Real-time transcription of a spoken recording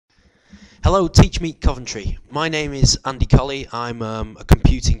Hello, Teach Meet Coventry. My name is Andy Colley. I'm a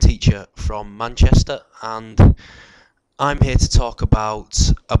computing teacher from Manchester, and I'm here to talk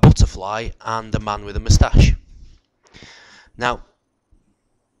about a butterfly and a man with a moustache. Now,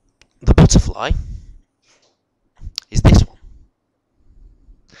 the butterfly is this one,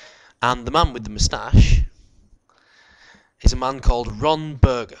 and the man with the moustache is a man called Ron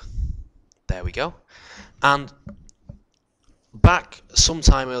Berger. There we go. And back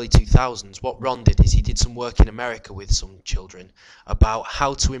sometime early 2000s, what Ron did is he did some work in America with some children about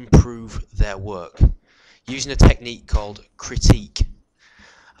how to improve their work using a technique called critique.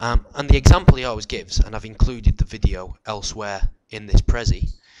 And the example he always gives, and I've included the video elsewhere in this Prezi,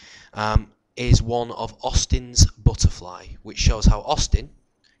 is one of Austin's butterfly, which shows how Austin,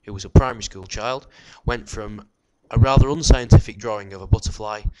 who was a primary school child, went from a rather unscientific drawing of a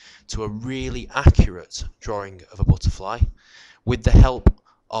butterfly to a really accurate drawing of a butterfly with the help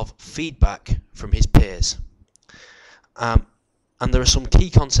of feedback from his peers. And there are some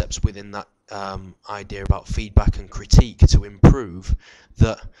key concepts within that idea about feedback and critique to improve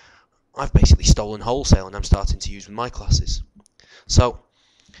that I've basically stolen wholesale and I'm starting to use with my classes. So,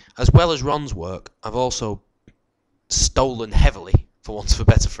 as well as Ron's work, I've also stolen heavily, for want of a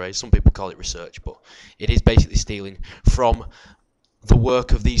better phrase. Some people call it research, but it is basically stealing from the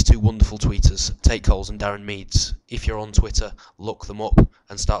work of these two wonderful tweeters, Tate Coles and Darren Meads. If you're on Twitter, look them up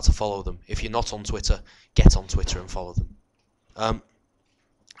and start to follow them. If you're not on Twitter, get on Twitter and follow them.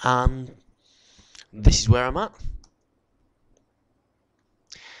 And this is where I'm at.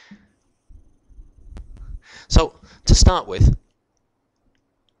 So, to start with,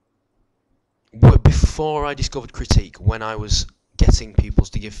 before I discovered critique, when I was getting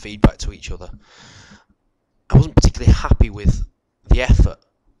pupils to give feedback to each other, I wasn't particularly happy with the effort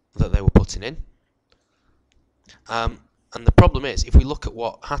that they were putting in. And the problem is, if we look at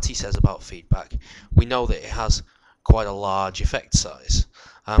what Hattie says about feedback, we know that it has quite a large effect size.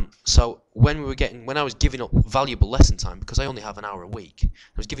 So when I was giving up valuable lesson time, because I only have an hour a week,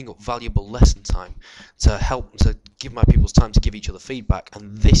 I was giving up valuable lesson time to give my pupils time to give each other feedback,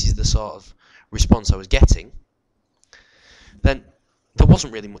 and this is the sort of response I was getting, then there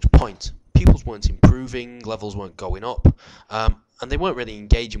wasn't really much point. Pupils weren't improving, levels weren't going up, and they weren't really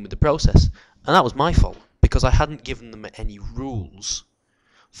engaging with the process. And that was my fault, because I hadn't given them any rules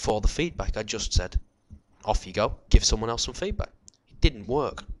for the feedback. I just said, off you go, give someone else some feedback. It didn't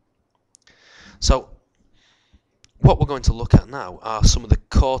work. So, what we're going to look at now are some of the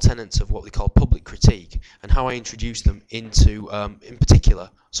core tenets of what we call public critique, and how I introduce them into, in particular,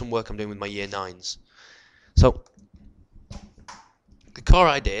 some work I'm doing with my Year 9s. So, the core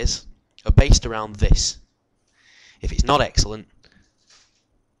ideas are based around this. If it's not excellent,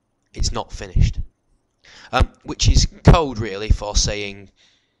 it's not finished. Which is code, really, for saying,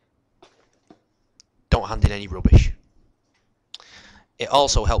 don't hand in any rubbish. It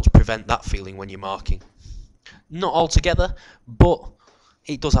also helps prevent that feeling when you're marking. Not altogether, but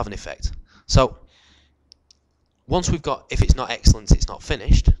it does have an effect. So, once we've got, if it's not excellent, it's not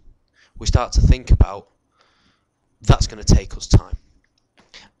finished, we start to think about, that's going to take us time.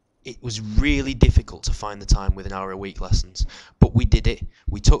 It was really difficult to find the time within our week lessons, but we did it.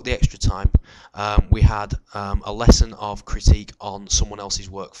 We took the extra time. We had a lesson of critique on someone else's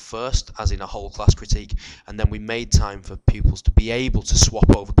work first, as in a whole class critique, and then we made time for pupils to be able to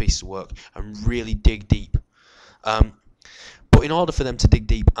swap over pieces of work and really dig deep. But in order for them to dig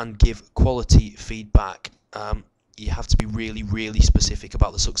deep and give quality feedback, you have to be really, really specific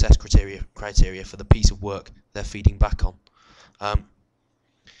about the success criteria for the piece of work they're feeding back on.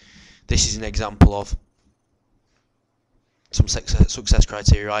 This is an example of some success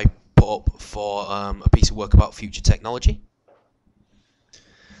criteria I put up for a piece of work about future technology.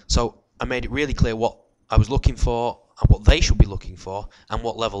 So I made it really clear what I was looking for and what they should be looking for and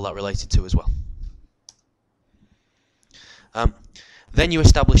what level that related to as well. Then you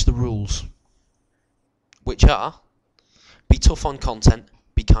establish the rules, which are: be tough on content,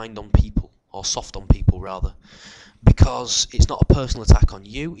 be kind on people, or soft on people rather, because it's not a personal attack on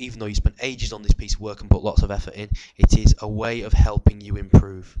you, even though you spent ages on this piece of work and put lots of effort in. It is a way of helping you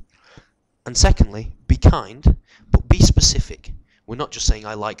improve. And secondly, be kind, but be specific. We're not just saying,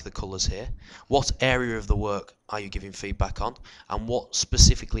 I like the colours here. What area of the work are you giving feedback on, and what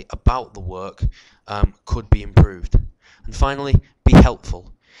specifically about the work could be improved? And finally, be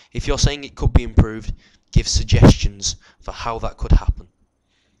helpful. If you're saying it could be improved, give suggestions for how that could happen.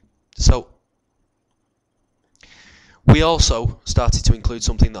 So, we also started to include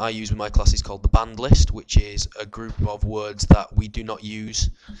something that I use with my classes called the banned list, which is a group of words that we do not use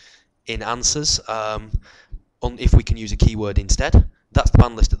in answers if we can use a keyword instead. That's the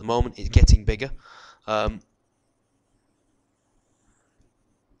band list at the moment. It's getting bigger. And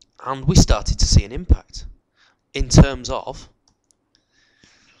we started to see an impact in terms of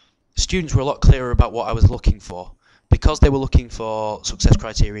students were a lot clearer about what I was looking for. Because they were looking for success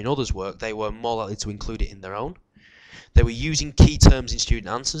criteria in others' work, they were more likely to include it in their own. They were using key terms in student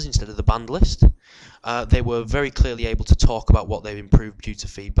answers instead of the band list. They were very clearly able to talk about what they've improved due to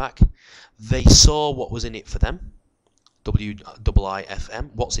feedback. They saw what was in it for them,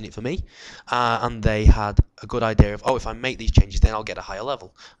 WIIFM, what's in it for me, and they had a good idea of, oh, if I make these changes, then I'll get a higher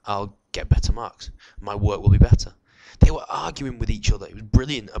level. I'll get better marks. My work will be better. They were arguing with each other. It was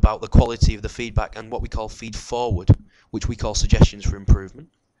brilliant about the quality of the feedback and what we call feed forward, which we call suggestions for improvement.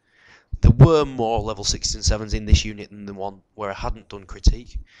 There were more level 6s and 7s in this unit than the one where I hadn't done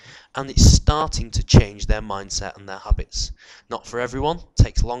critique, and it's starting to change their mindset and their habits. Not for everyone, it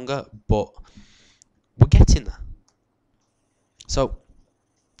takes longer, but we're getting there. So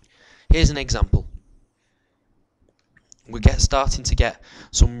here's an example. We're starting to get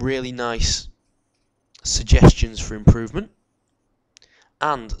some really nice suggestions for improvement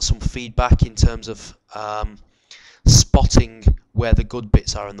and some feedback in terms of spotting where the good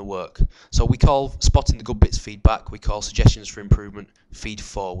bits are in the work. So we call spotting the good bits feedback, we call suggestions for improvement feed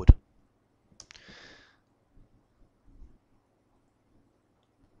forward.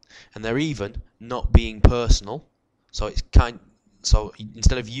 And they're even not being personal, so it's so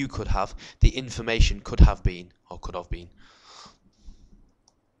instead of you could have, the information could have been or could have been.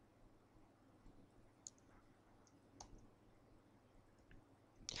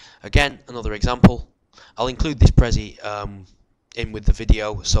 Again, another example. I'll include this Prezi in with the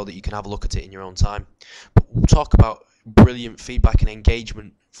video so that you can have a look at it in your own time. But we'll talk about brilliant feedback and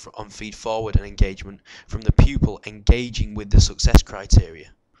engagement on feed forward and engagement from the pupil engaging with the success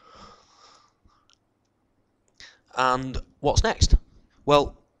criteria. And what's next?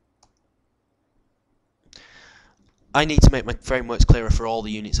 Well, I need to make my frameworks clearer for all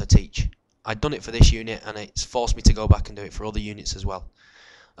the units I teach. I'd done it for this unit and it's forced me to go back and do it for other units as well.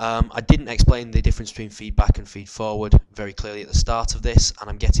 I didn't explain the difference between feedback and feed forward very clearly at the start of this, and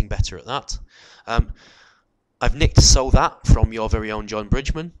I'm getting better at that. I've nicked so that from your very own John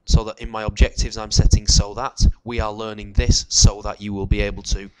Bridgman, so that in my objectives I'm setting so that we are learning this so that you will be able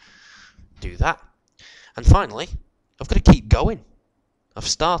to do that. And finally, I've got to keep going. I've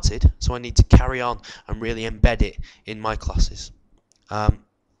started, so I need to carry on and really embed it in my classes.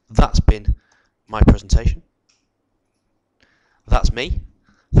 That's been my presentation. That's me.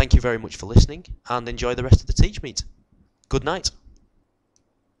 Thank you very much for listening, and enjoy the rest of the Teach Meet. Good night.